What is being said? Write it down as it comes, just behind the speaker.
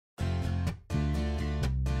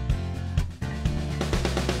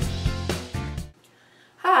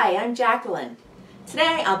Hi, I'm Jacqueline.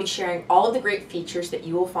 Today I'll be sharing all of the great features that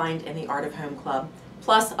you will find in the Art of Home Club.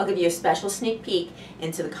 Plus, I'll give you a special sneak peek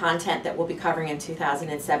into the content that we'll be covering in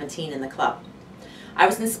 2017 in the club. I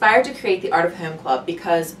was inspired to create the Art of Home Club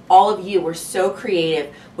because all of you were so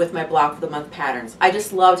creative with my Block of the Month patterns. I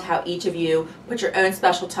just loved how each of you put your own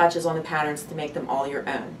special touches on the patterns to make them all your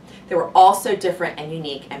own. They were all so different and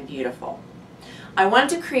unique and beautiful. I wanted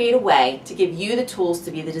to create a way to give you the tools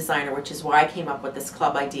to be the designer, which is why I came up with this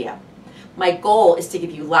club idea. My goal is to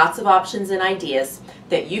give you lots of options and ideas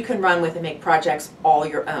that you can run with and make projects all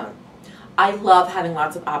your own. I love having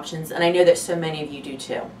lots of options, and I know that so many of you do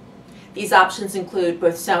too. These options include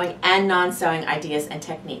both sewing and non-sewing ideas and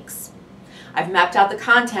techniques. I've mapped out the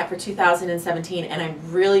content for 2017, and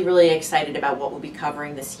I'm really excited about what we'll be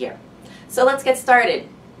covering this year. So let's get started.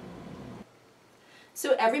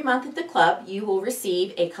 So every month at the club, you will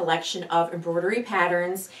receive a collection of embroidery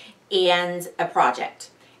patterns and a project.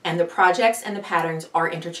 And the projects and the patterns are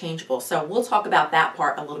interchangeable, so we'll talk about that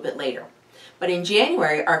part a little bit later. But in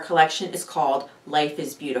January, our collection is called Life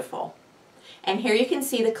is Beautiful. And here you can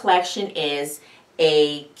see the collection is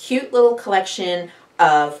a cute little collection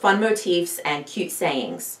of fun motifs and cute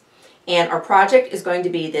sayings. And our project is going to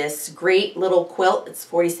be this great little quilt. It's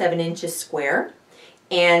 47 inches square.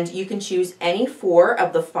 And you can choose any 4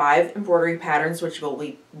 of the 5 embroidery patterns which will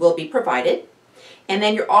be provided. And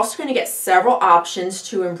then you're also going to get several options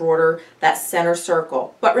to embroider that center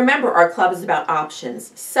circle. But remember, our club is about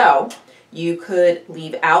options. So you could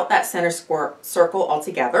leave out that center circle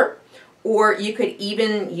altogether, or you could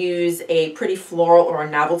even use a pretty floral or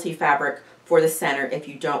a novelty fabric for the center if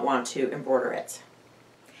you don't want to embroider it.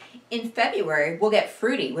 In February, we'll get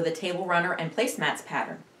fruity with a table runner and placemats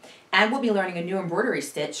pattern. And we'll be learning a new embroidery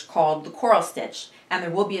stitch called the coral stitch, and there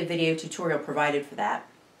will be a video tutorial provided for that.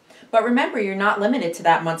 But remember, you're not limited to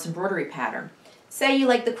that month's embroidery pattern. Say you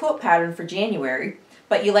like the quilt pattern for January,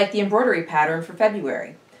 but you like the embroidery pattern for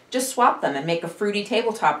February. Just swap them and make a fruity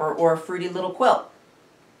table topper or a fruity little quilt.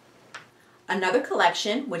 Another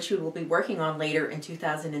collection, which we will be working on later in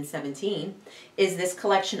 2017, is this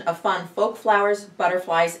collection of fun folk flowers,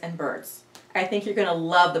 butterflies, and birds. I think you're going to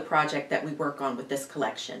love the project that we work on with this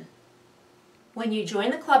collection. When you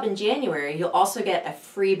join the club in January, you'll also get a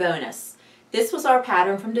free bonus. This was our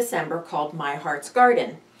pattern from December called My Heart's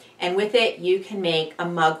Garden. And with it, you can make a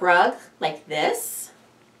mug rug like this,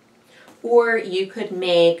 or you could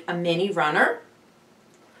make a mini runner,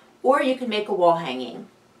 or you could make a wall hanging.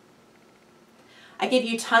 I give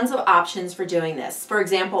you tons of options for doing this. For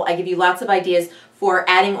example, I give you lots of ideas for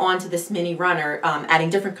adding on to this mini runner, adding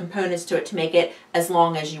different components to it to make it as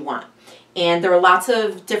long as you want. And there are lots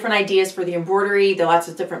of different ideas for the embroidery. There are lots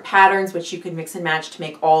of different patterns which you can mix and match to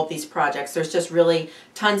make all of these projects. There's just really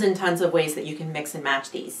tons and tons of ways that you can mix and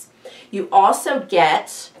match these. You also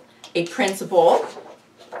get a printable,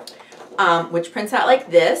 which prints out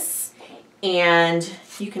like this, and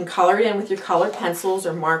you can color it in with your colored pencils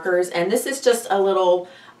or markers. And this is just a little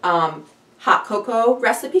hot cocoa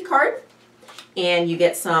recipe card. And you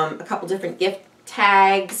get a couple different gift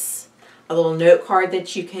tags, a little note card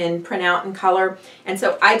that you can print out and color. And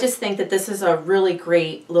so I just think that this is a really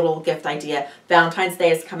great little gift idea. Valentine's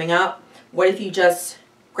Day is coming up. What if you just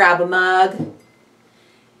grab a mug,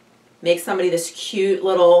 make somebody this cute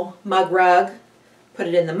little mug rug, put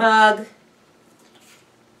it in the mug,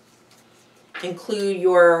 include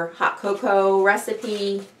your hot cocoa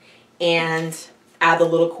recipe, and add the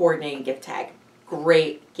little coordinating gift tag.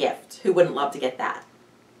 Great gift. Who wouldn't love to get that?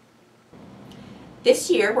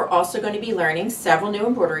 This year, we're also going to be learning several new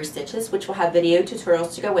embroidery stitches, which will have video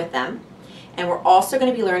tutorials to go with them. And we're also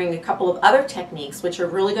going to be learning a couple of other techniques, which are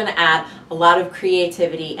really going to add a lot of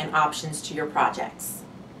creativity and options to your projects.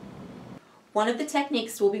 One of the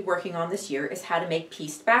techniques we'll be working on this year is how to make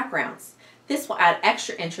pieced backgrounds. This will add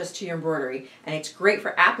extra interest to your embroidery, and it's great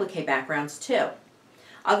for applique backgrounds too.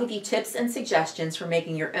 I'll give you tips and suggestions for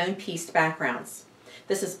making your own pieced backgrounds.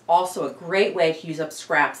 This is also a great way to use up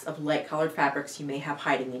scraps of light colored fabrics you may have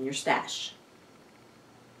hiding in your stash.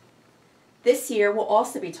 This year we'll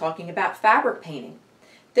also be talking about fabric painting.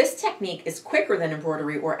 This technique is quicker than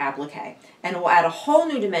embroidery or applique, and it will add a whole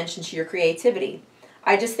new dimension to your creativity.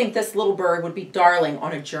 I just think this little bird would be darling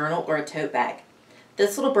on a journal or a tote bag.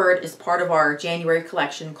 This little bird is part of our January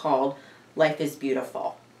collection called Life is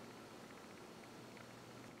Beautiful.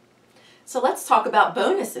 So let's talk about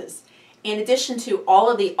bonuses. In addition to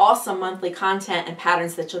all of the awesome monthly content and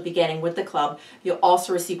patterns that you'll be getting with the club, you'll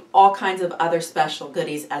also receive all kinds of other special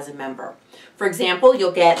goodies as a member. For example,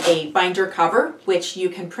 you'll get a binder cover, which you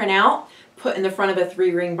can print out, put in the front of a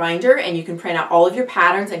 3-ring binder, and you can print out all of your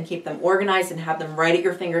patterns and keep them organized and have them right at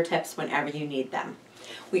your fingertips whenever you need them.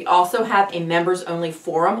 We also have a members only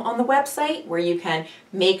forum on the website where you can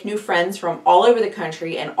make new friends from all over the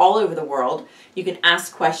country and all over the world. You can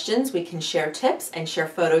ask questions, we can share tips and share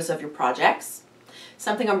photos of your projects.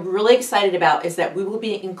 Something I'm really excited about is that we will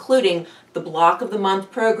be including the Block of the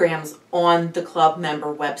Month programs on the club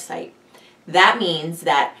member website. That means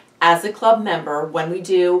that as a club member, when we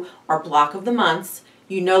do our Block of the Months,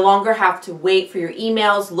 you no longer have to wait for your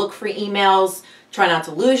emails, look for emails, try not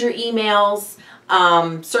to lose your emails,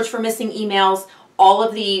 search for missing emails. All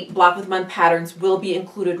of the Block of the Month patterns will be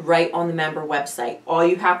included right on the member website. All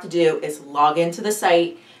you have to do is log into the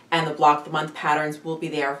site and the Block of the Month patterns will be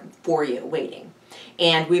there for you waiting.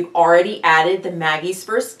 And we've already added the Maggie's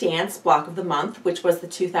First Dance Block of the Month, which was the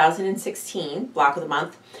 2016 Block of the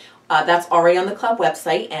Month. That's already on the club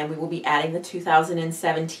website, and we will be adding the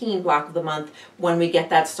 2017 Block of the Month when we get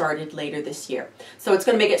that started later this year. So it's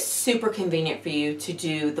going to make it super convenient for you to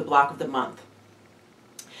do the Block of the Month.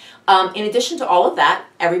 In addition to all of that,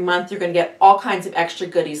 every month you're going to get all kinds of extra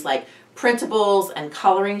goodies like printables and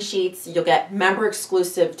coloring sheets. You'll get member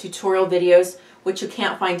exclusive tutorial videos, which you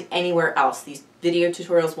can't find anywhere else. These video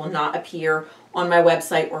tutorials will not appear on my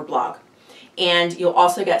website or blog. And you'll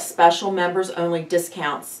also get special members only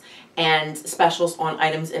discounts and specials on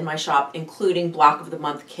items in my shop, including Block of the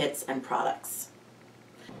Month kits and products.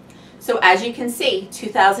 So as you can see,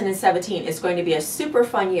 2017 is going to be a super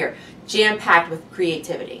fun year, jam-packed with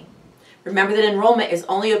creativity. Remember that enrollment is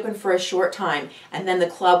only open for a short time, and then the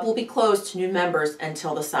club will be closed to new members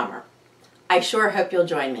until the summer. I sure hope you'll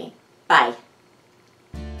join me. Bye.